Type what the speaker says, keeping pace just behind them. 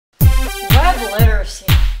literacy.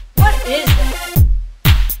 What is that?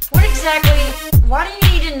 What exactly, why do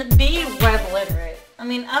you need to be web literate? I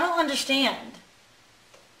mean, I don't understand.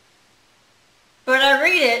 But I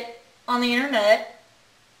read it on the internet.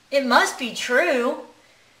 It must be true.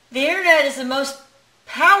 The internet is the most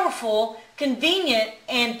powerful, convenient,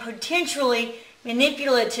 and potentially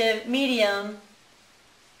manipulative medium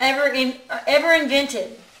ever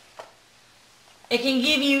invented. It can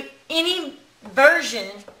give you any version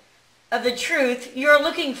of the truth you're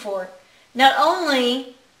looking for. Not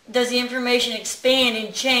only does the information expand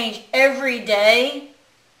and change every day,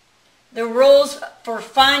 the rules for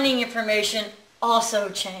finding information also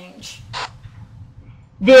change.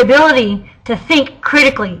 The ability to think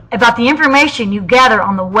critically about the information you gather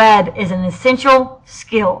on the web is an essential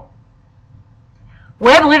skill.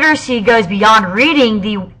 Web literacy goes beyond reading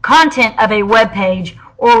the content of a web page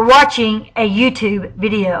or watching a YouTube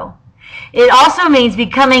video. It also means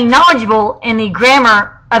becoming knowledgeable in the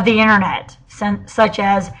grammar of the internet, such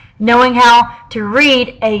as knowing how to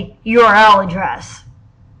read a URL address,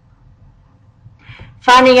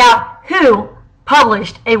 finding out who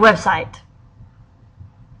published a website,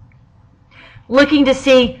 looking to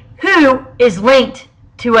see who is linked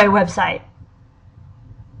to a website.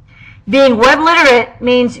 Being web literate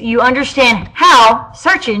means you understand how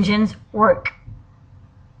search engines work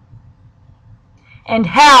and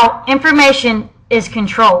how information is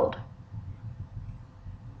controlled.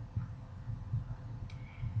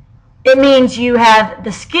 It means you have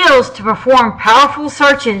the skills to perform powerful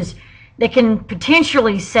searches that can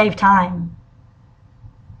potentially save time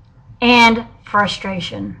and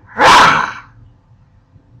frustration. Are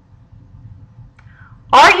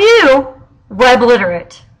you web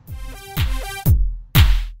literate?